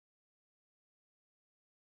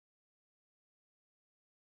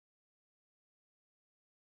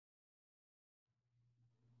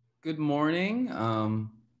Good morning.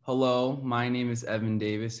 Hello, my name is Evan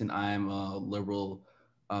Davis, and I am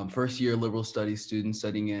a first year liberal studies student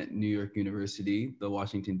studying at New York University, the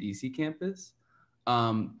Washington, D.C. campus.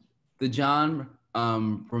 The John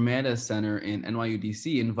Brademas Center in NYU,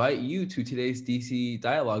 D.C. invite you to today's D.C.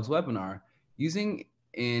 Dialogues webinar, ushering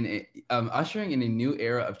in a new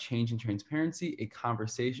era of change and transparency, a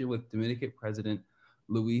conversation with Dominican President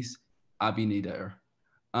Luis Abinader.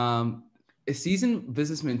 A seasoned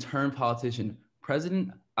businessman turned politician, President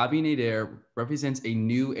Abinader represents a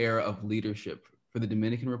new era of leadership for the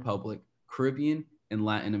Dominican Republic, Caribbean, and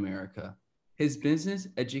Latin America. His business,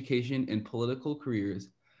 education, and political careers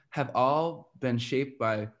have all been shaped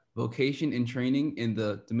by vocation and training in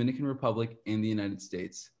the Dominican Republic and the United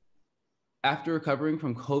States. After recovering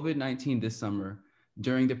from COVID-19 this summer,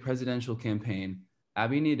 during the presidential campaign,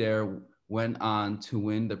 Abinader went on to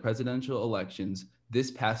win the presidential elections this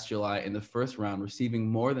past July in the first round, receiving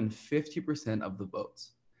more than 50% of the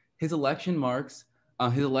votes. His election marked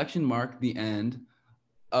the end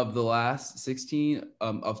of the last 16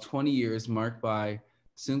 of 20 years marked by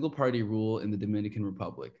single-party rule in the Dominican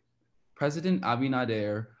Republic. President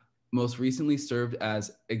Abinader most recently served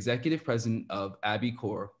as executive president of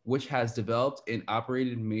AbiCorp, which has developed and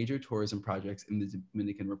operated major tourism projects in the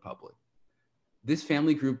Dominican Republic. This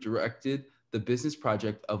family group directed the business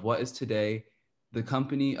project of what is today the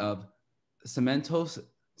company of Cementos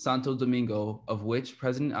Santo Domingo, of which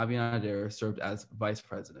President Abinader served as vice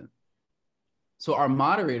president. So our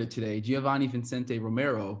moderator today, Geovanny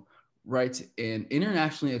Vicente-Romero, writes an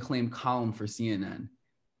internationally acclaimed column for CNN.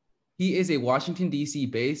 He is a Washington, D.C.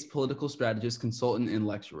 based political strategist, consultant, and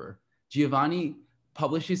lecturer. Geovanny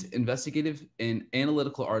publishes investigative and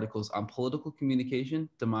analytical articles on political communication,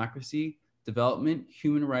 democracy, development,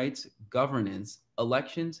 human rights, governance,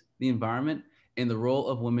 elections, the environment, and the role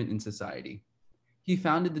of women in society. He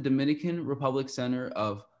founded the Dominican Republic Center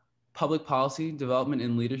of Public Policy, Development,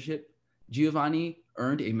 and Leadership. Geovanny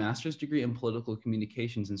earned a master's degree in political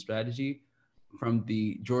communications and strategy from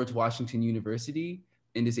the George Washington University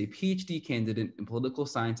and is a PhD candidate in political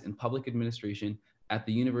science and public administration at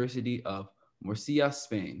the University of Murcia,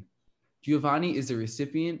 Spain. Geovanny is a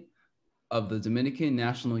recipient of the Dominican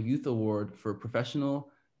National Youth Award for Professional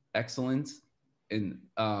Excellence, and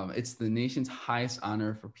it's the nation's highest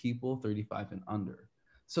honor for people 35 and under.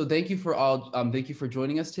 So thank you for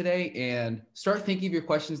joining us today, and start thinking of your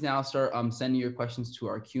questions now. Start sending your questions to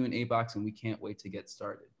our Q&A box, and we can't wait to get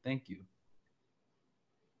started. Thank you.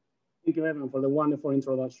 Thank you, Evan, for the wonderful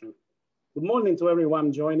introduction. Good morning to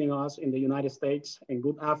everyone joining us in the United States, and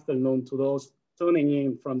good afternoon to those tuning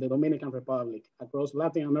in from the Dominican Republic, across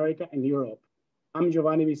Latin America and Europe. I'm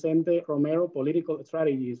Geovanny Vicente-Romero, political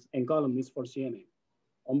strategist and columnist for CNN.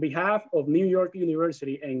 On behalf of New York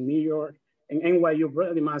University and NYU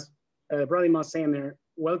Brademas Center,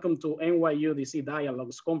 welcome to NYU DC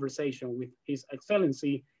Dialogues conversation with His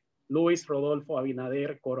Excellency Luis Rodolfo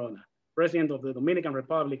Abinader Corona, President of the Dominican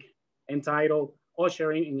Republic, entitled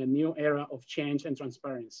Ushering in a New Era of Change and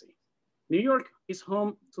Transparency. New York is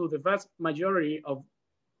home to the vast majority of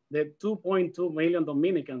the 2.2 million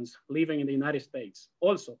Dominicans living in the United States.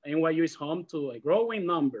 Also, NYU is home to a growing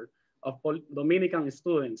number of Dominican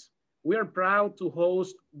students. We are proud to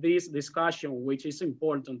host this discussion, which is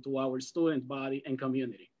important to our student body and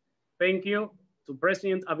community. Thank you to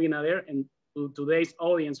President Abinader and to today's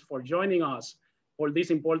audience for joining us for this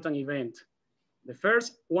important event. The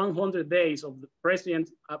first 100 days of the President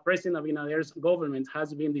Abinader's government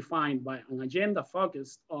has been defined by an agenda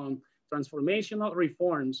focused on transformational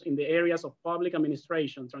reforms in the areas of public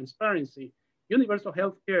administration, transparency, universal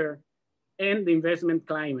health care, and the investment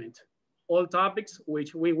climate, all topics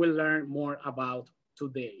which we will learn more about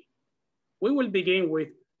today. We will begin with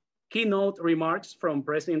keynote remarks from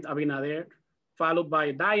President Abinader, followed by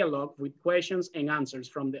a dialogue with questions and answers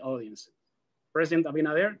from the audience. President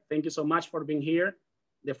Abinader, thank you so much for being here.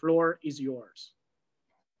 The floor is yours.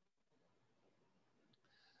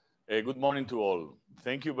 Good morning to all.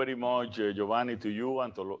 Thank you very much, Geovanny, to you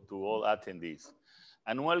and to all attendees.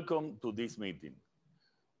 And welcome to this meeting.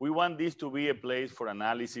 We want this to be a place for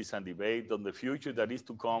analysis and debate on the future that is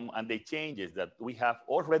to come and the changes that we have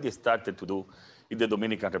already started to do in the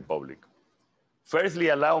Dominican Republic. Firstly,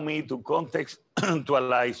 allow me to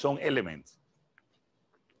contextualize some elements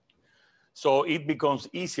so it becomes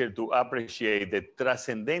easier to appreciate the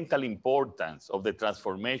transcendental importance of the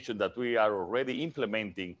transformation that we are already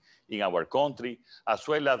implementing in our country, as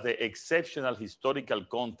well as the exceptional historical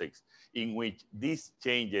context in which these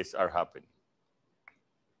changes are happening.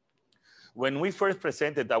 When we first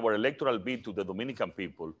presented our electoral bid to the Dominican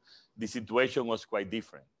people, the situation was quite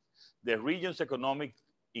different. The region's economic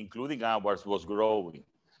including ours, was growing.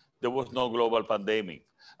 There was no global pandemic,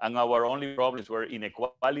 and our only problems were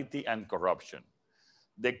inequality and corruption.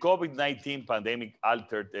 The COVID-19 pandemic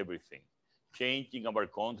altered everything. Change in our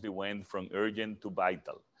country went from urgent to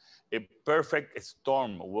vital. A perfect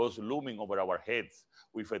storm was looming over our heads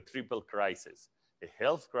with a triple crisis: a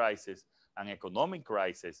health crisis, an economic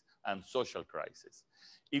crisis, and social crisis.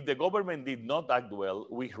 If the government did not act well,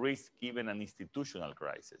 we risked even an institutional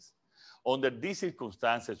crisis. Under these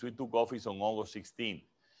circumstances, we took office on August 16,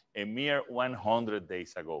 a mere 100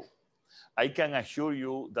 days ago. I can assure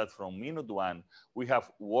you that from minute one, we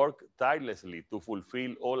have worked tirelessly to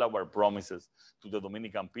fulfill all our promises to the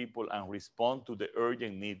Dominican people and respond to the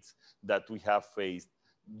urgent needs that we have faced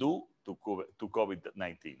due to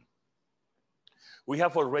COVID-19. We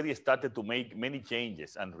have already started to make many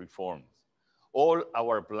changes and reforms. All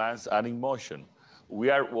our plans are in motion. We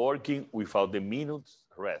are working without a minute's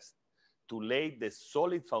rest to lay the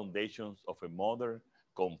solid foundations of a modern,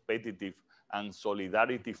 competitive, and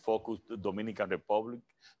solidarity-focused Dominican Republic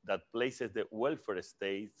that places the welfare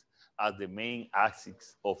state as the main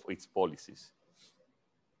axis of its policies.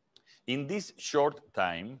 In this short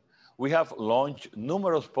time, we have launched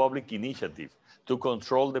numerous public initiatives to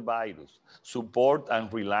control the virus, support and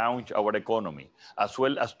relaunch our economy, as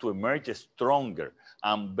well as to emerge stronger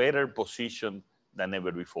and better positioned than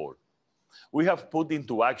ever before. We have put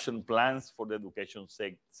into action plans for the education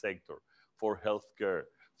sector, for healthcare,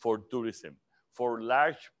 for tourism, for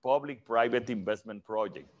large public-private investment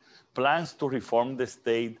projects, plans to reform the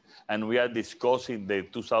state, and we are discussing the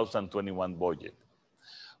 2021 budget.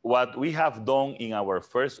 What we have done in our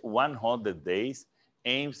first 100 days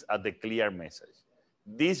aims at the clear message: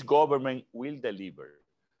 this government will deliver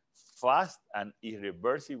fast and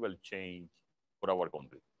irreversible change for our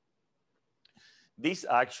country. These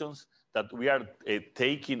actions that we are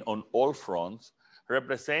taking on all fronts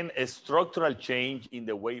represent a structural change in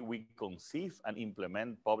the way we conceive and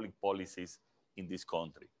implement public policies in this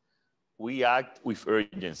country. We act with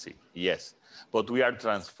urgency, yes, but we are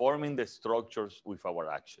transforming the structures with our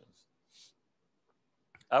actions.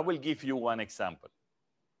 I will give you one example.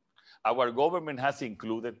 Our government has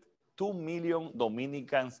included 2 million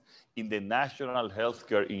Dominicans in the National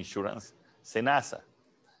Healthcare Insurance, SENASA.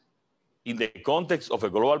 In the context of a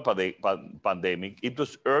global pandemic, it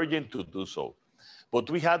was urgent to do so. But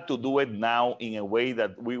we had to do it now in a way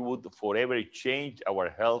that we would forever change our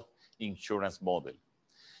health insurance model.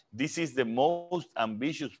 This is the most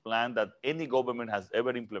ambitious plan that any government has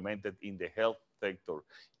ever implemented in the health sector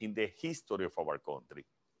in the history of our country.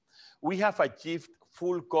 We have achieved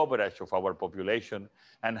full coverage of our population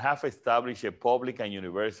and have established a public and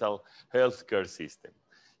universal healthcare system.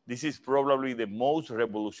 This is probably the most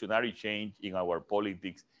revolutionary change in our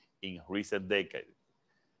politics in recent decades.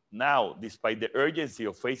 Now, despite the urgency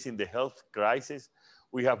of facing the health crisis,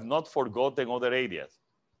 we have not forgotten other areas.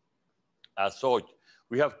 As such,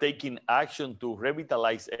 we have taken action to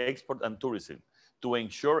revitalize export and tourism, to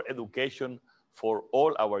ensure education for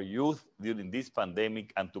all our youth during this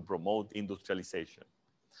pandemic, and to promote industrialization.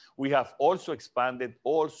 We have also expanded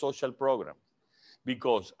all social programs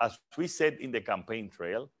because, as we said in the campaign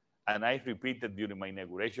trail, and I repeated during my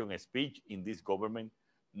inauguration speech in this government,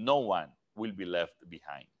 no one will be left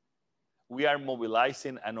behind. We are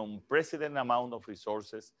mobilizing an unprecedented amount of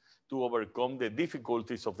resources to overcome the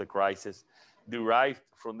difficulties of the crisis derived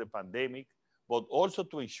from the pandemic, but also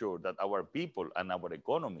to ensure that our people and our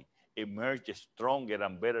economy emerge stronger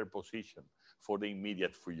and better positioned for the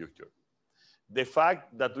immediate future. The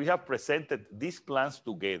fact that we have presented these plans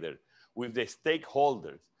together with the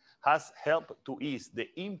stakeholders has helped to ease the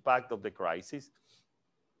impact of the crisis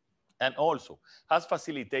and also has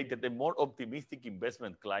facilitated a more optimistic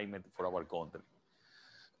investment climate for our country.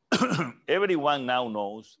 Everyone now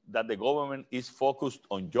knows that the government is focused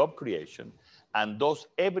on job creation and does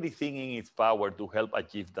everything in its power to help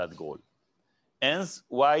achieve that goal. Hence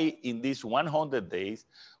why in these 100 days,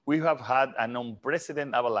 we have had an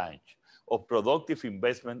unprecedented avalanche of productive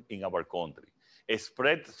investment in our country,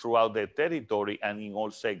 spread throughout the territory and in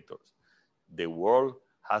all sectors. The world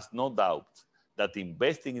has no doubt that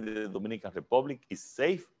investing in the Dominican Republic is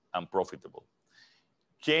safe and profitable.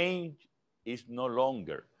 Change is no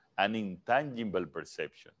longer an intangible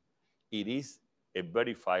perception. It is a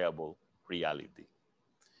verifiable reality.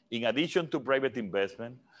 In addition to private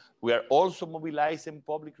investment, we are also mobilizing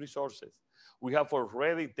public resources. We have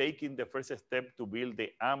already taken the first step to build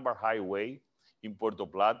the Amber Highway in Puerto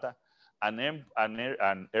Plata,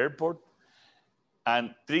 an airport,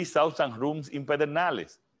 and 3,000 rooms in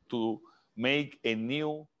Pedernales to make a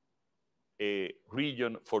new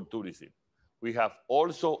region for tourism. We have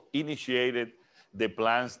also initiated the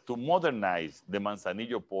plans to modernize the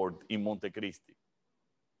Manzanillo port in Montecristi.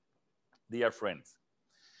 Dear friends,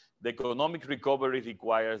 the economic recovery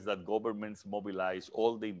requires that governments mobilize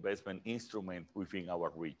all the investment instruments within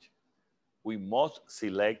our reach. We must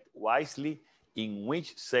select wisely in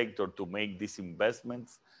which sector to make these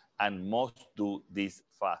investments and must do this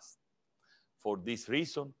fast. For this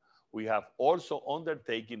reason, we have also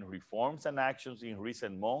undertaken reforms and actions in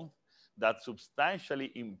recent months that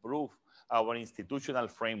substantially improve our institutional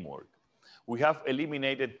framework. We have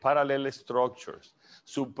eliminated parallel structures,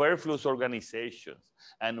 superfluous organizations,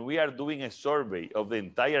 and we are doing a survey of the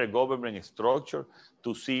entire government structure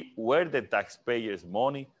to see where the taxpayers'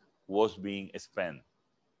 money was being spent.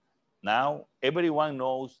 Now, everyone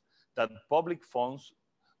knows that public funds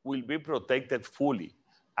will be protected fully,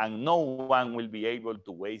 and no one will be able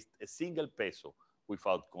to waste a single peso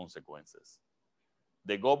without consequences.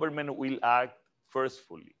 The government will act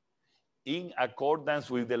forcefully, in accordance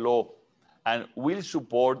with the law, and will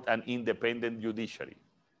support an independent judiciary.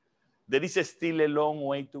 There is still a long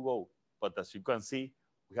way to go, but as you can see,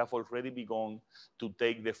 we have already begun to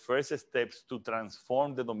take the first steps to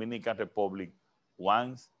transform the Dominican Republic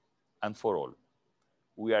once and for all.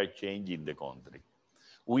 We are changing the country.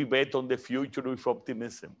 We bet on the future with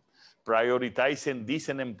optimism, prioritizing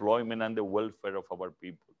decent employment and the welfare of our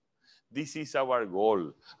people. This is our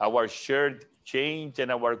goal, our shared change,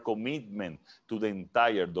 and our commitment to the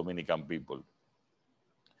entire Dominican people.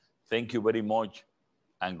 Thank you very much,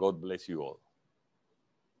 and God bless you all.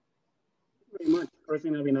 Thank you very much,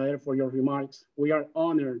 President Abinader, for your remarks. We are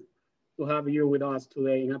honored to have you with us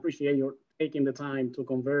today and appreciate your taking the time to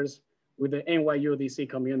converse with the NYU-DC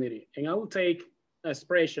community. And I will take an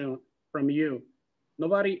expression from you. No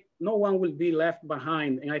one will be left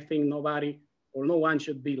behind, and I think no one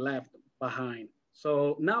should be left behind.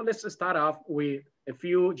 So now let's start off with a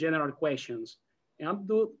few general questions. And I'll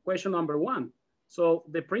do question number one. So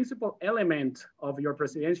the principal element of your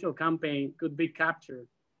presidential campaign could be captured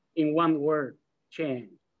in one word: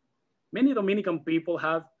 change. Many Dominican people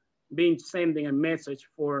have been sending a message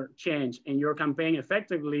for change, and your campaign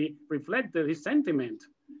effectively reflected this sentiment.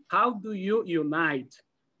 How do you unite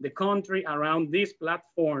the country around this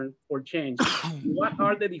platform for change? What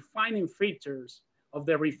are the defining features of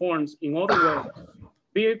the reforms, in other words,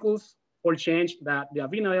 vehicles for change that the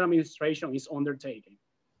Abinader administration is undertaking?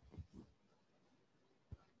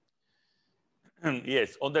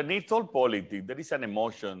 Yes, underneath all politics, there is an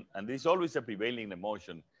emotion, and there is always a prevailing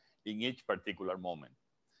emotion in each particular moment.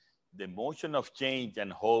 The emotion of change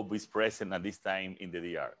and hope is present at this time in the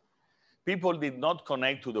DR. People did not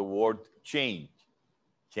connect to the word change.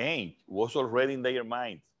 Change was already in their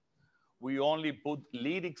minds. We only put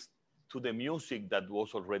lyrics to the music that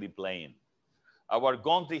was already playing. Our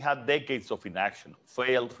country had decades of inaction,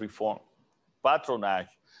 failed reform, patronage,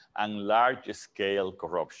 and large-scale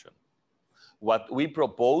corruption. What we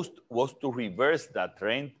proposed was to reverse that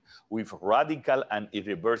trend with radical and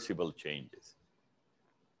irreversible changes.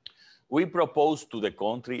 We proposed to the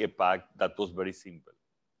country a pact that was very simple.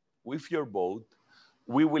 With your vote,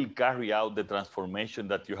 we will carry out the transformation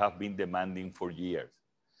that you have been demanding for years,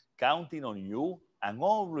 counting on you and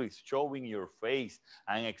always showing your face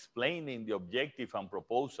and explaining the objective and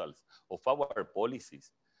proposals of our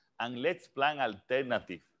policies. And let's plan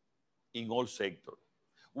alternatives in all sectors.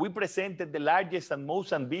 We presented the largest and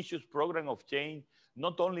most ambitious program of change,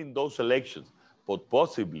 not only in those elections, but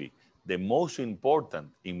possibly the most important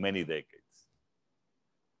in many decades.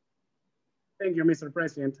 Thank you, Mr.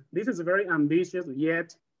 President. This is a very ambitious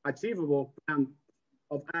yet achievable plan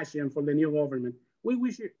of action for the new government. We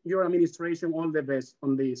wish your administration all the best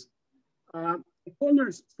on this. The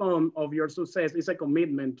cornerstone of your success is a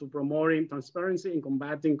commitment to promoting transparency and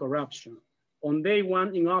combating corruption. On day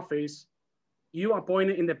one in office, you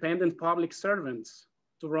appointed independent public servants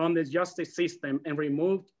to run the justice system and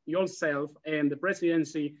removed yourself and the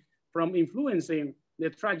presidency from influencing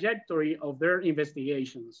the trajectory of their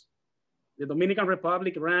investigations. The Dominican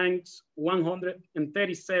Republic ranks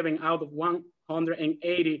 137 out of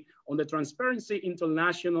 180 on the Transparency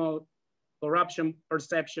International Corruption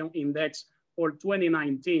Perception Index for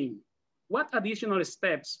 2019. What additional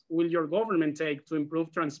steps will your government take to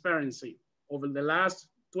improve transparency? Over the last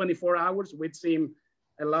 24 hours, we've seen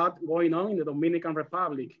a lot going on in the Dominican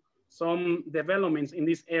Republic, some developments in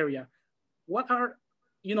this area. What are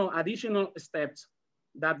additional steps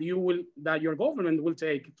that your government will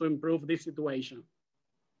take to improve this situation?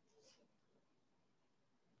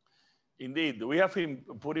 Indeed, we have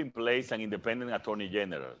put in place an independent attorney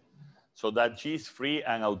general so that she is free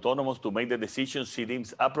and autonomous to make the decisions she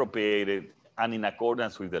deems appropriate and in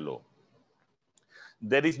accordance with the law.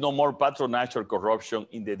 There is no more patronage or corruption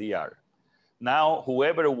in the DR. Now,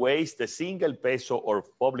 whoever wastes a single peso or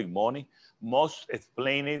public money must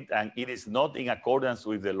explain it, and it is not in accordance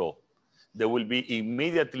with the law. They will be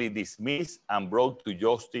immediately dismissed and brought to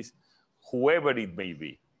justice, whoever it may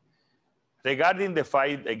be. Regarding the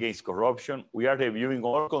fight against corruption, we are reviewing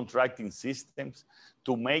all contracting systems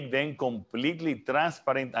to make them completely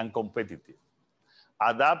transparent and competitive,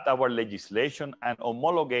 adapt our legislation, and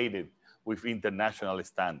homologate it with international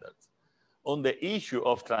standards. On the issue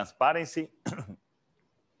of transparency,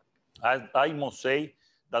 I must say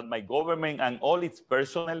that my government and all its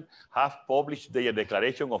personnel have published their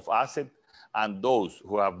declaration of asset, and those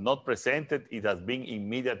who have not presented it has been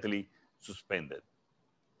immediately suspended.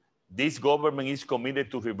 This government is committed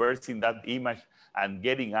to reversing that image and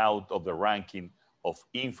getting out of the ranking of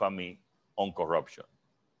infamy on corruption.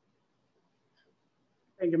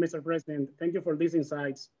 Thank you, Mr. President. Thank you for these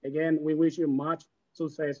insights. Again, we wish you much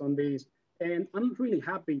success on this. And I'm really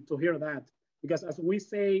happy to hear that, because as we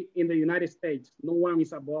say in the United States, no one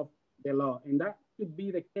is above the law. And that should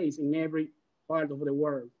be the case in every part of the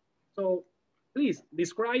world. So please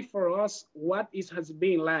describe for us what it has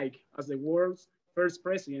been like as the world's first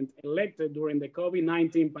president elected during the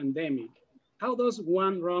COVID-19 pandemic. How does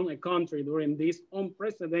one run a country during these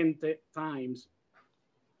unprecedented times?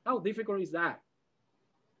 How difficult is that?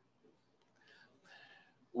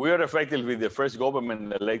 We are effectively the first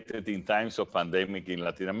government elected in times of pandemic in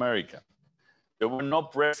Latin America. There were no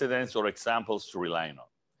precedents or examples to rely on.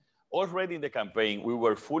 Already in the campaign, we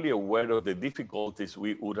were fully aware of the difficulties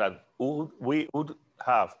we would have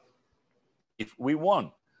if we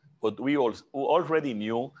won. But we already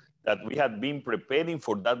knew that we had been preparing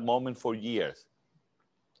for that moment for years.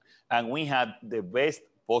 And we had the best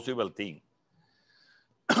possible team.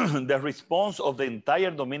 The response of the entire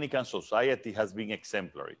Dominican society has been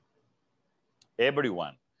exemplary.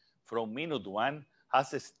 Everyone, from minute one,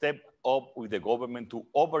 has stepped up with the government to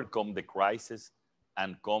overcome the crisis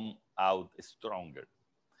and come out stronger.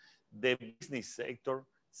 The business sector,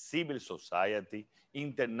 civil society,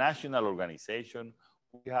 international organization,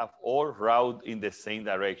 we have all rowed in the same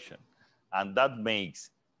direction. And that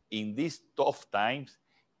makes, in these tough times,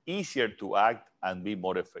 easier to act and be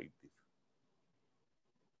more effective.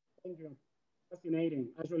 Thank you. Fascinating,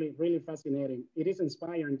 actually really fascinating. It is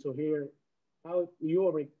inspiring to hear how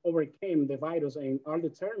you overcame the virus and are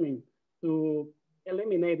determined to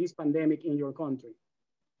eliminate this pandemic in your country.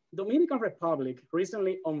 Dominican Republic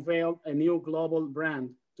recently unveiled a new global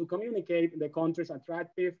brand to communicate the country's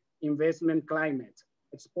attractive investment climate,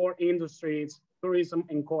 export industries, tourism,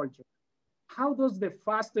 and culture. How does the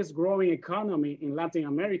fastest growing economy in Latin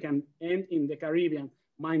America and in the Caribbean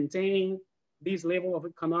maintain this level of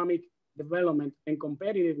economic development and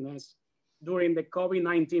competitiveness during the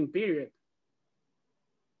COVID-19 period?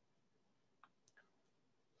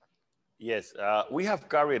 Yes, we have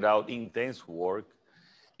carried out intense work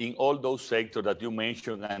in all those sectors that you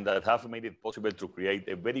mentioned and that have made it possible to create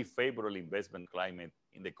a very favorable investment climate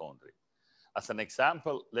in the country. As an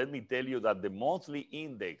example, let me tell you that the monthly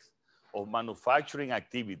index of manufacturing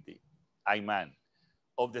activity, IMAN,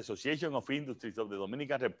 of the Association of Industries of the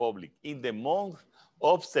Dominican Republic in the month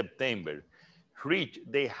of September reached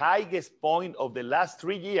the highest point of the last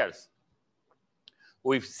 3 years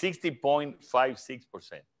with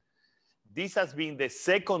 60.56%. This has been the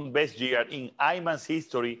second best year in IMAN's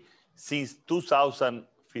history since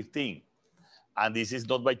 2015. And this is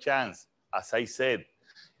not by chance. As I said,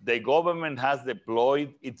 the government has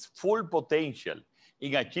deployed its full potential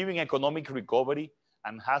in achieving economic recovery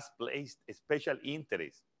and has placed a special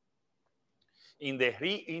interest in the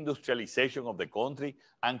reindustrialization of the country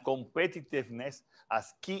and competitiveness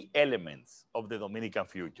as key elements of the Dominican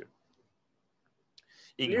future.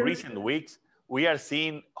 In recent weeks, we are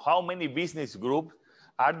seeing how many business groups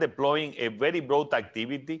are deploying a very broad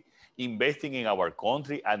activity, investing in our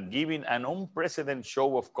country and giving an unprecedented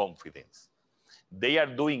show of confidence. They are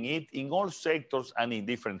doing it in all sectors and in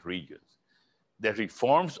different regions. The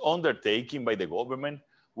reforms undertaken by the government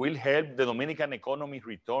will help the Dominican economy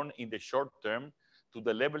return in the short term to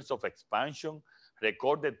the levels of expansion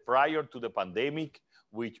recorded prior to the pandemic,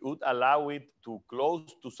 which would allow it to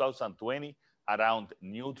close 2020 around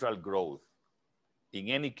neutral growth. In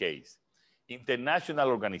any case, international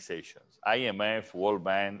organizations, IMF, World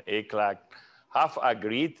Bank, ECLAC, have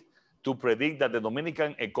agreed to predict that the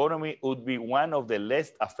Dominican economy would be one of the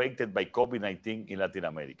less affected by COVID-19 in Latin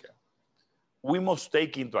America. We must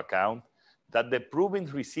take into account that the proven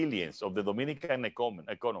resilience of the Dominican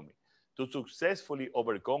economy to successfully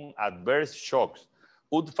overcome adverse shocks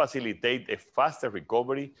would facilitate a faster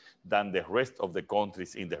recovery than the rest of the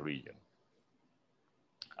countries in the region.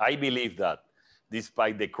 I believe that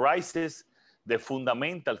despite the crisis, the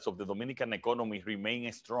fundamentals of the Dominican economy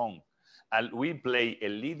remain strong, and we play a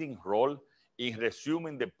leading role in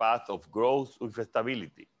resuming the path of growth with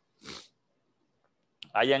stability.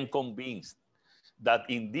 I am convinced that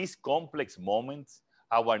in these complex moments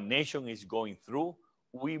our nation is going through,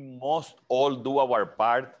 we must all do our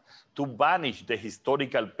part to banish the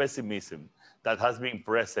historical pessimism that has been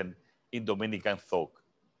present in Dominican thought.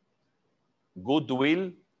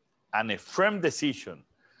 Goodwill and a firm decision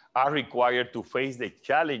are required to face the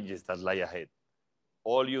challenges that lie ahead.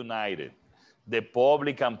 All united, the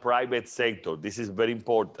public and private sector, this is very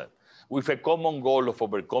important, with a common goal of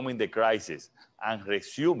overcoming the crisis and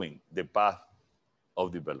resuming the path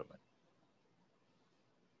of development.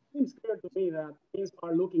 It seems clear to me that things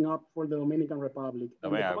are looking up for the Dominican Republic.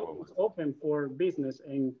 And the country is open for business,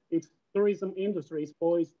 and its tourism industry is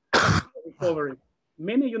poised for recovery.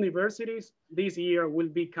 Many universities this year will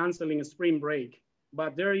be canceling a spring break,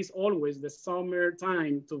 but there is always the summer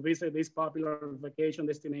time to visit this popular vacation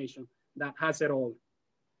destination that has it all.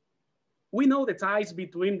 We know the ties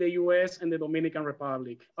between the US and the Dominican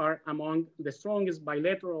Republic are among the strongest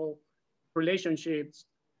bilateral relationships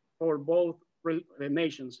for both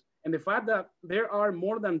nations. And the fact that there are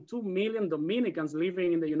more than 2 million Dominicans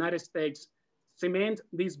living in the United States cement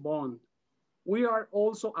this bond. We are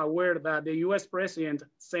also aware that the US president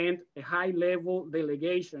sent a high-level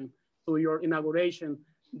delegation to your inauguration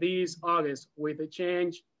this August with a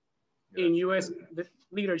change in US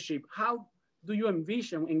leadership. How do you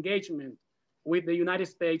envision engagement with the United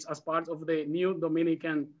States as part of the new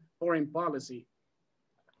Dominican foreign policy?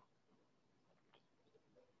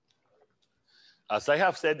 As I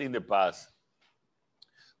have said in the past,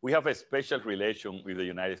 we have a special relation with the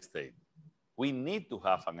United States. We need to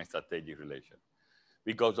have a strategic relation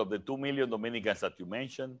because of the 2 million Dominicans that you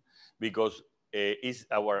mentioned, because it's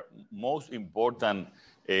our most important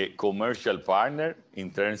commercial partner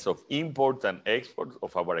in terms of import and export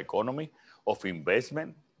of our economy, of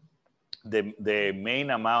investment, the main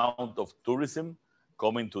amount of tourism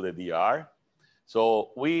coming to the DR.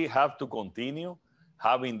 So we have to continue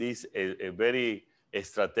having this a very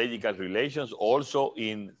strategic relations, also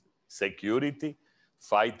in security,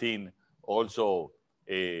 fighting also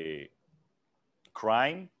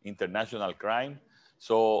crime, international crime.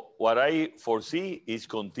 So what I foresee is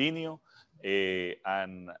continue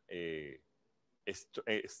and a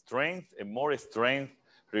more strength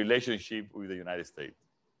relationship with the United States.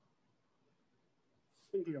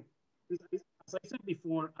 Thank you. As I said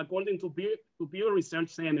before, according to Pew Research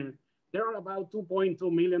Center, there are about 2.2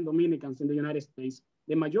 million Dominicans in the United States.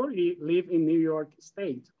 The majority live in New York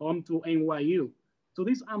State, home to NYU. To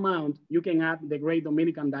this amount, you can add the great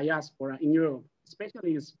Dominican diaspora in Europe,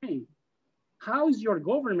 especially in Spain. How is your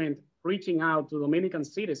government reaching out to Dominican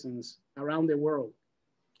citizens around the world?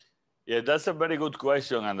 Yeah, that's a very good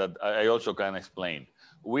question, and that I also can explain.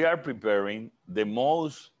 We are preparing the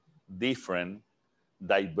most different,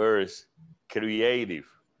 diverse, creative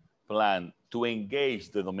plan to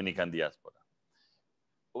engage the Dominican diaspora.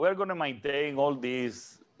 We're going to maintain all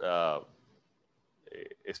these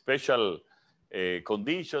special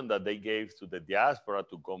conditions that they gave to the diaspora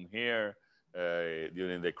to come here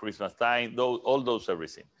during the Christmas time, all those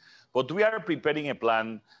everything. But we are preparing a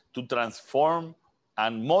plan to transform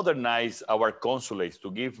and modernize our consulates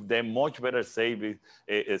to give them much better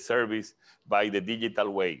service by the digital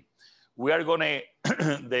way. We are going to,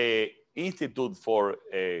 the Institute for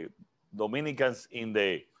Dominicans in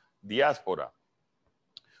the Diaspora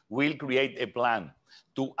will create a plan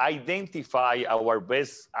to identify our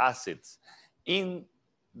best assets in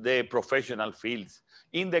the professional fields,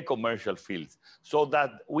 in the commercial fields, so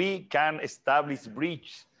that we can establish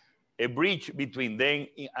a bridge between them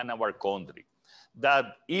and our country.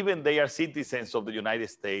 That even they are citizens of the United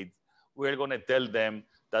States, we're going to tell them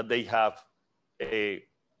that they have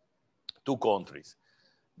two countries,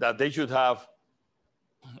 that they should have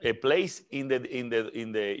a place in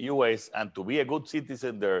the US and to be a good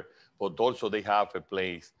citizen there, but also they have a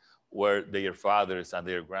place where their fathers and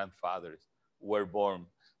their grandfathers were born,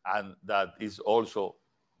 and that is also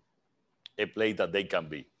a place that they can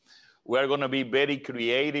be. We're going to be very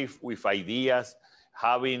creative with ideas,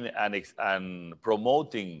 having and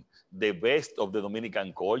promoting the best of the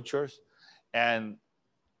Dominican cultures, and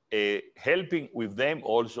helping with them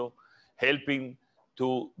also, helping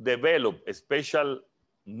to develop a special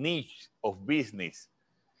niche of business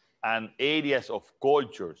and areas of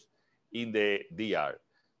cultures in the DR.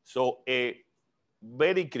 So a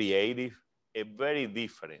very creative, a very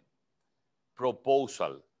different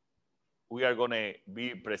proposal we are going to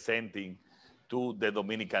be presenting to the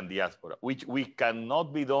Dominican diaspora, which we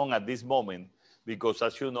cannot be done at this moment because,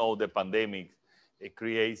 as you know, the pandemic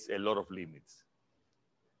creates a lot of limits.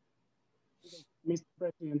 Mr.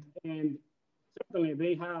 President, and certainly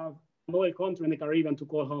they have another country in the Caribbean to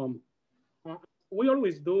call home. We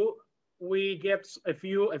always do. We get a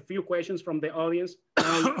few questions from the audience.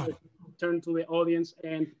 Now turn to the audience,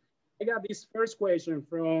 and I got this first question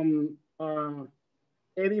from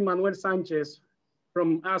Eddie Manuel Sanchez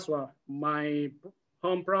from Asua, my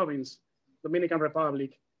home province, Dominican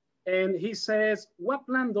Republic. And he says, what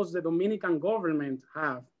plan does the Dominican government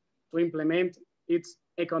have to implement its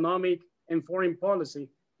economic and foreign policy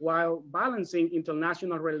while balancing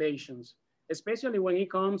international relations, especially when it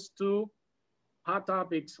comes to hot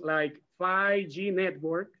topics like 5G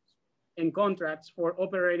networks and contracts for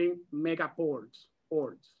operating mega ports?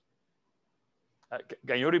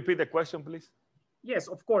 Can you repeat the question, please? Yes,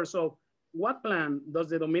 of course. So what plan does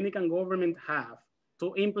the Dominican government have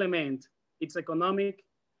to implement its economic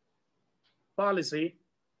policy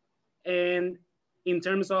and in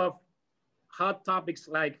terms of hot topics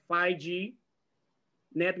like 5G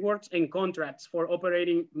networks and contracts for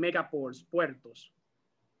operating mega ports, puertos?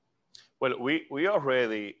 Well, we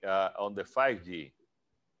already on the 5G,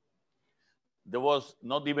 there was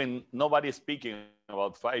not even nobody speaking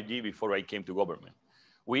about 5G before I came to government.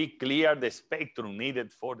 We cleared the spectrum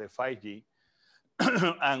needed for the 5G,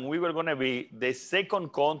 and we were going to be the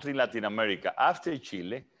second country in Latin America after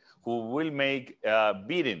Chile who will make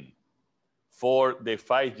bidding for the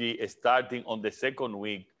 5G starting on the second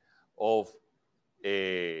week of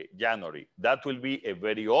January. That will be a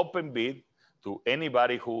very open bid to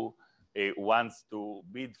anybody who wants to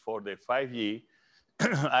bid for the 5G.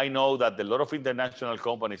 I know that a lot of international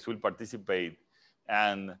companies will participate,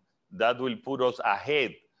 and that will put us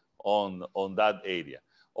ahead on that area.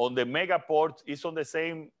 On the mega ports, it's on the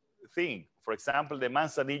same thing. For example, the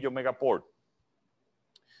Manzanillo megaport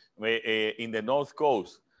in the North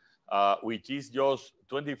Coast, which is just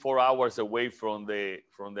 24 hours away from the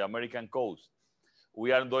American coast.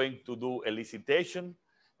 We are going to do a licitation,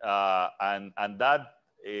 and that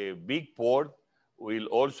big port will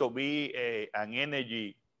also be an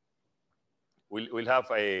energy, will have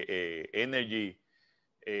a energy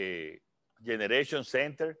generation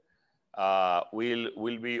center.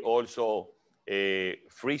 Will be also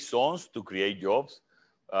free zones to create jobs.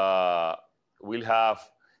 We'll have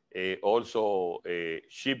also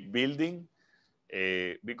shipbuilding,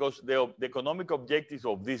 because the economic objectives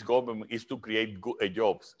of this government is to create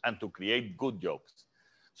jobs and to create good jobs.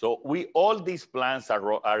 So all these plans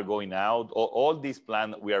are going out. All these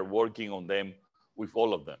plans, we are working on them with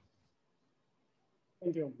all of them.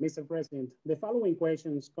 Thank you, Mr. President. The following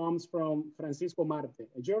questions comes from Francisco Marte,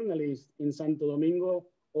 a journalist in Santo Domingo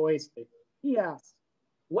Oeste. He asks,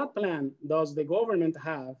 what plan does the government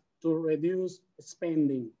have to reduce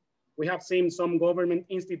spending? We have seen some government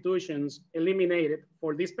institutions eliminated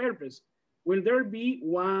for this purpose. Will there be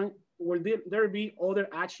other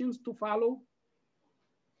actions to follow?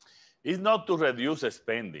 It's not to reduce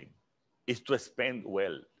spending, it's to spend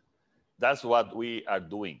well. That's what we are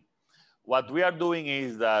doing. What we are doing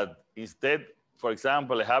is that instead, for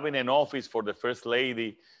example, having an office for the First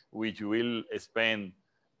Lady, which will spend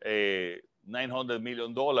 $900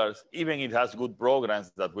 million, even it has good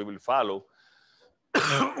programs that we will follow,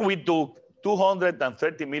 we took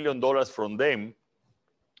 $230 million from them,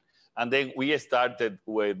 and then we started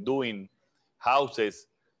with doing houses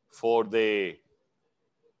for the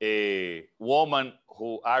women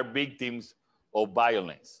who are victims of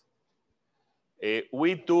violence.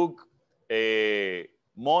 We took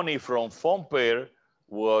money from Fomper,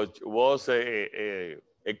 which was a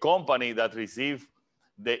company that received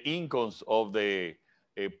the incomes of the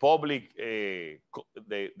public, the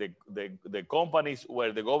companies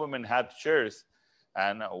where the government had shares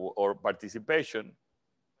and or participation,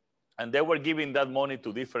 and they were giving that money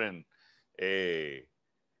to different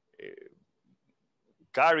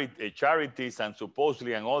charities and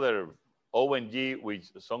supposedly and other ONG,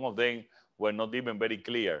 which some of them were not even very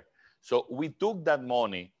clear. So we took that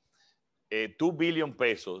money, 2 billion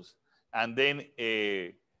pesos, and then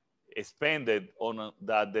spent it on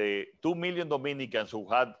that the 2 million Dominicans who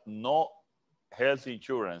had no health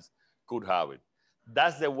insurance could have it.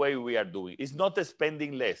 That's the way we are doing. It's not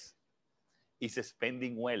spending less, it's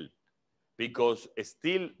spending well, because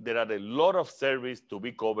still there are a lot of service to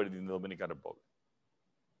be covered in the Dominican Republic.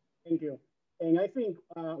 Thank you. And I think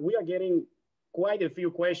we are getting quite a few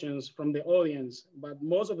questions from the audience, but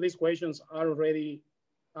most of these questions are already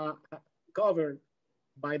covered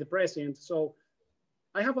by the president. So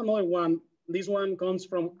I have another one. This one comes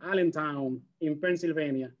from Allentown in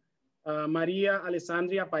Pennsylvania. Maria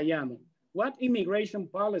Alessandria Payano. What immigration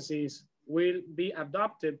policies will be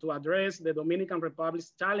adopted to address the Dominican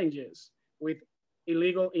Republic's challenges with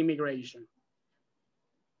illegal immigration?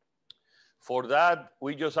 For that,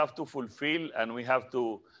 we just have to fulfill and we have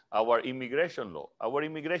to, our immigration law. Our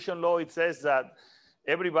immigration law, it says that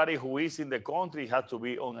everybody who is in the country has to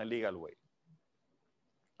be on a legal way.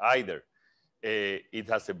 Either it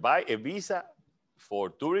has a visa for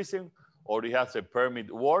tourism or it has a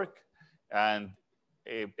permit work, and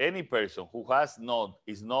any person who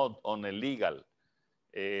is not on a legal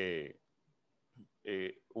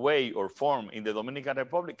way or form in the Dominican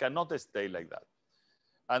Republic cannot stay like that.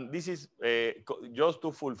 And this is just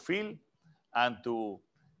to fulfill and to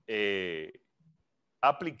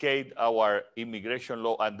applicate our immigration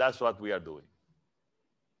law, and that's what we are doing.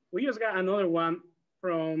 We just got another one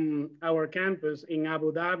from our campus in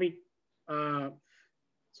Abu Dhabi,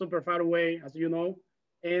 super far away, as you know.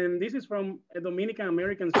 And this is from a Dominican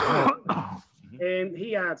American student. And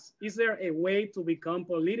he asks, is there a way to become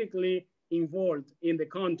politically involved in the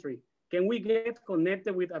country? Can we get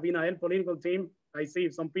connected with Abinader political team? I see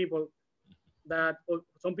some people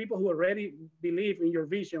who already believe in your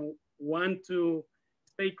vision want to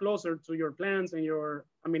stay closer to your plans and your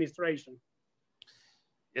administration.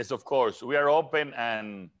 Yes, of course. We are open,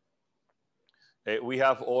 and we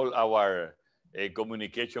have all our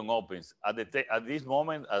communication opens. At this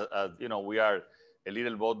moment, you know, we are a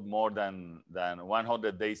little bit more than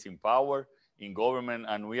 100 days in power in government,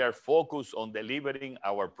 and we are focused on delivering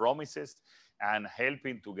our promises and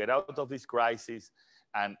helping to get out of this crisis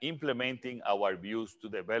and implementing our views to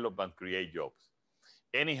develop and create jobs.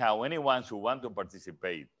 Anyhow, anyone who wants to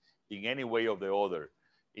participate in any way or the other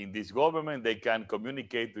in this government, they can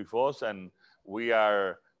communicate with us, and we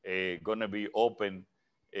are going to be open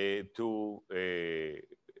to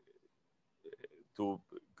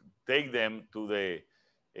take them to the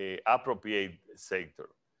appropriate sector.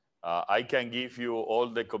 I can give you all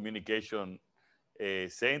the communication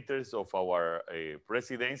centers of our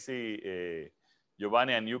presidency,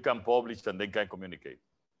 Geovanny, and you can publish and they can communicate.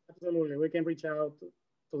 Absolutely, we can reach out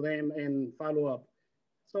to them and follow up.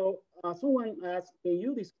 So someone asked, can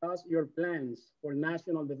you discuss your plans for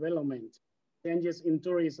national development, changes in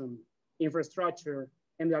tourism, infrastructure,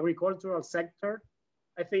 and the agricultural sector?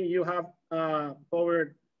 I think you have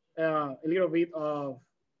covered a little bit of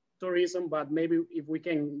tourism, but maybe if we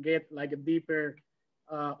can get like a deeper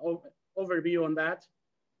overview on that.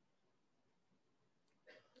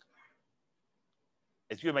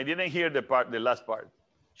 Excuse me, I didn't hear the last part.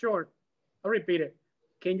 Sure, I'll repeat it.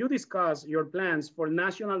 Can you discuss your plans for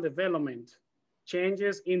national development,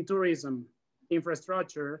 changes in tourism,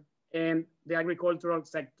 infrastructure, and the agricultural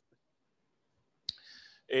sector?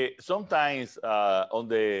 Sometimes on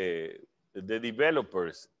the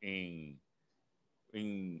developers in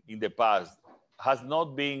the past has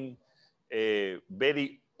not been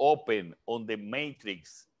very open on the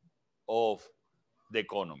matrix of the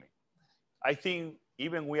economy. I think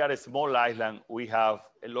even we are a small island, we have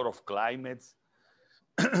a lot of climates.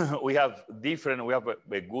 We have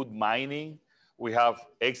a good mining. We have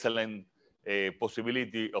excellent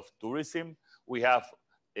possibility of tourism. We have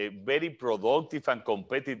a very productive and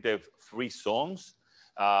competitive free zones.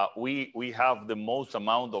 We have the most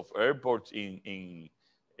amount of airports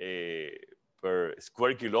per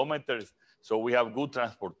square kilometers. So we have good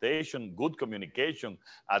transportation, good communication,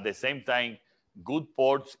 at the same time, good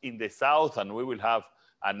ports in the south, and we will have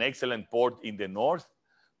an excellent port in the north,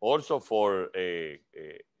 also for the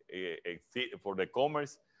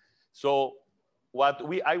commerce. So what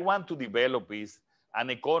I want to develop is an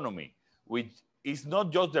economy which is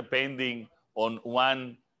not just depending on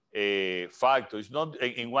one factor. It's not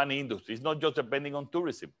in one industry. It's not just depending on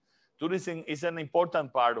tourism. Tourism is an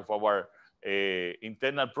important part of our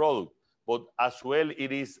internal product, but as well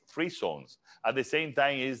it is free zones. At the same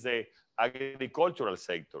time is the agricultural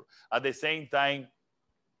sector. At the same time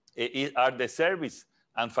it are the service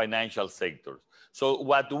and financial sectors. So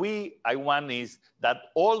what I want is that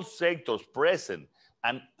all sectors present,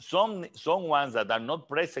 and some ones that are not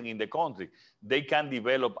present in the country, they can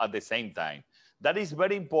develop at the same time. That is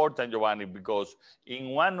very important, Geovanny, because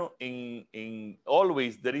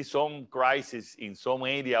always there is some crisis in some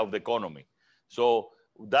area of the economy. So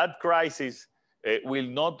that crisis will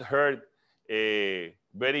not hurt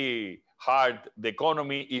very hard the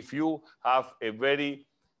economy if you have a very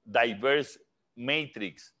diverse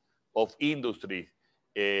matrix of industry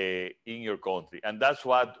in your country. And that's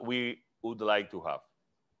what we would like to have.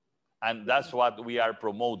 And that's what we are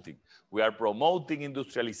promoting. We are promoting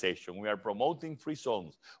industrialization. We are promoting free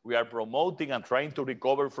zones. We are promoting and trying to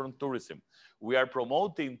recover from tourism. We are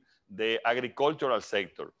promoting the agricultural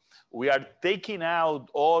sector. We are taking out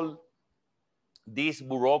all this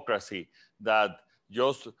bureaucracy that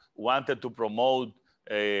just wanted to promote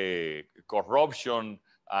corruption,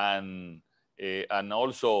 and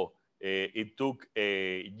also it took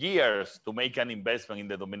years to make an investment in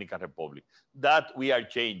the Dominican Republic. That we are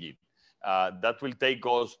changing. That will take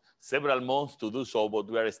us several months to do so, but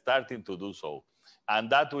we are starting to do so. And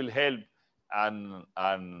that will help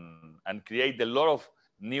and create a lot of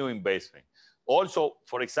new investment. Also,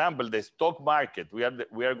 for example, the stock market, we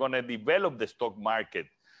are going to develop the stock market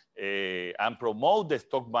and promote the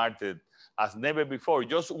stock market as never before.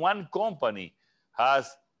 Just one company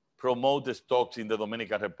has promoted stocks in the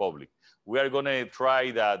Dominican Republic. We are going to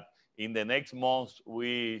try that in the next months.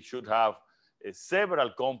 We should have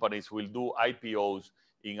several companies will do IPOs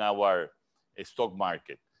in our stock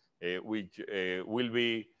market, which will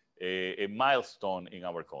be a milestone in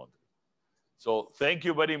our country. So thank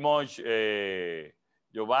you very much,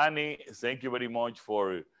 Geovanny. Thank you very much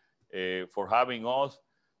for having us.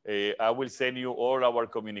 I will send you all our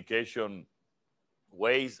communication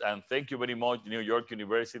ways, and thank you very much, New York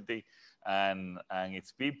University and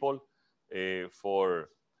its people for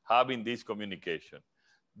having this communication.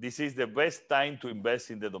 This is the best time to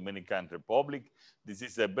invest in the Dominican Republic. This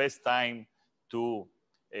is the best time to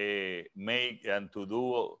make and to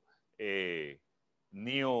do a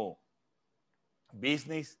new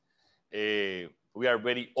business. We are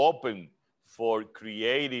very open for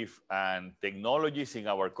creative and technologies in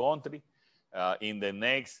our country. In the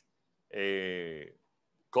next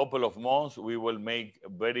couple of months, we will make a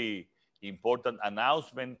very important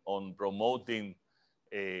announcement on promoting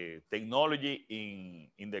technology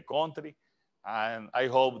in the country. And I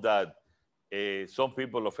hope that some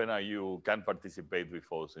people of NIU can participate with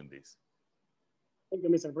us in this. Thank you,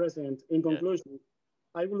 Mr. President. In conclusion,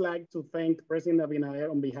 I would like to thank President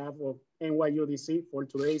Abinader on behalf of NYUDC for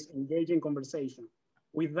today's engaging conversation.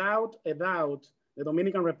 Without a doubt, the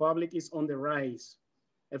Dominican Republic is on the rise,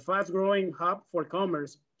 a fast-growing hub for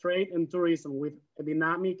commerce, trade, and tourism with a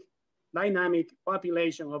dynamic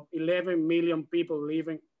population of 11 million people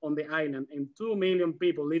living on the island and 2 million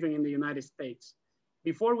people living in the United States.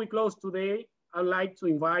 Before we close today, I'd like to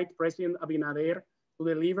invite President Abinader to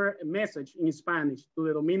deliver a message in Spanish to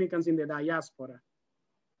the Dominicans in the diaspora.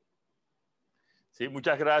 Sí,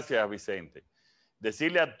 muchas gracias, Vicente.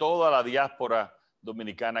 Decirle a toda la diáspora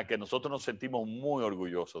dominicana que nosotros nos sentimos muy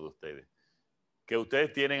orgullosos de ustedes, que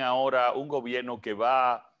ustedes tienen ahora un gobierno que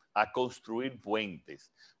va a construir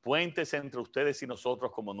puentes, puentes entre ustedes y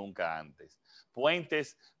nosotros como nunca antes,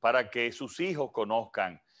 puentes para que sus hijos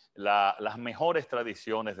conozcan las mejores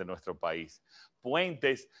tradiciones de nuestro país,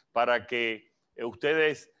 puentes para que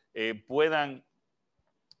ustedes puedan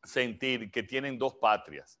sentir que tienen dos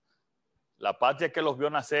patrias, la patria que los vio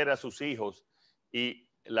nacer a sus hijos y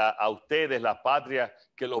a ustedes la patria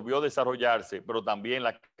que los vio desarrollarse, pero también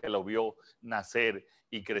la que los vio nacer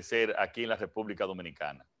y crecer aquí en la República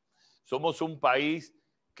Dominicana. Somos un país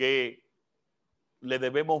que le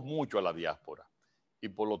debemos mucho a la diáspora y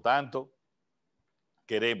por lo tanto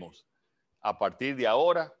queremos a partir de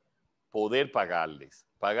ahora poder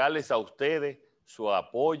pagarles a ustedes su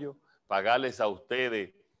apoyo, pagarles a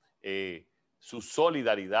ustedes su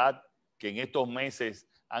solidaridad, que en estos meses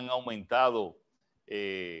han aumentado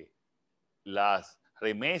las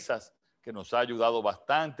remesas, que nos ha ayudado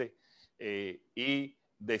bastante, y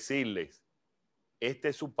decirles, esta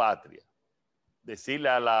es su patria. Decirle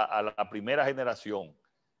a la primera generación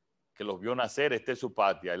que los vio nacer, esta es su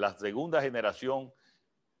patria. Y la segunda generación,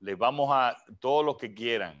 les vamos a, todos los que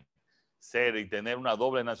quieran ser y tener una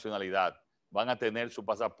doble nacionalidad, van a tener su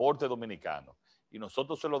pasaporte dominicano. Y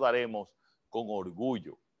nosotros se lo daremos con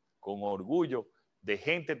orgullo de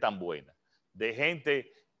gente tan buena, de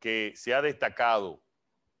gente que se ha destacado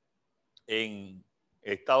en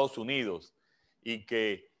Estados Unidos y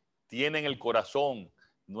que tiene en el corazón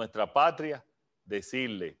nuestra patria.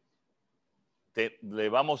 Decirle, le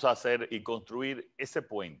vamos a hacer y construir ese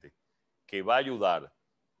puente que va a ayudar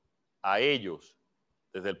a ellos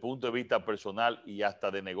desde el punto de vista personal y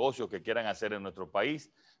hasta de negocios que quieran hacer en nuestro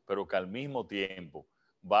país, pero que al mismo tiempo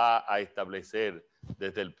va a establecer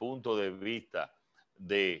desde el punto de vista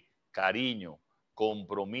de cariño,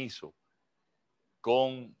 compromiso,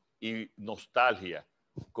 y nostalgia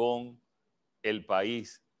con el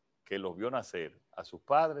país que los vio nacer, a sus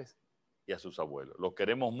padres y a sus abuelos. Los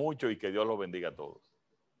queremos mucho y que Dios los bendiga a todos.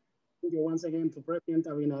 Thank you once again to President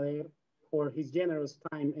Abinader for his generous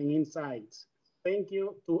time and insights. Thank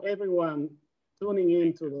you to everyone tuning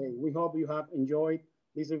in today. We hope you have enjoyed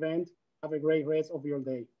this event. Have a great rest of your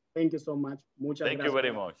day. Thank you so much. Muchas gracias. Thank you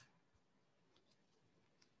very much.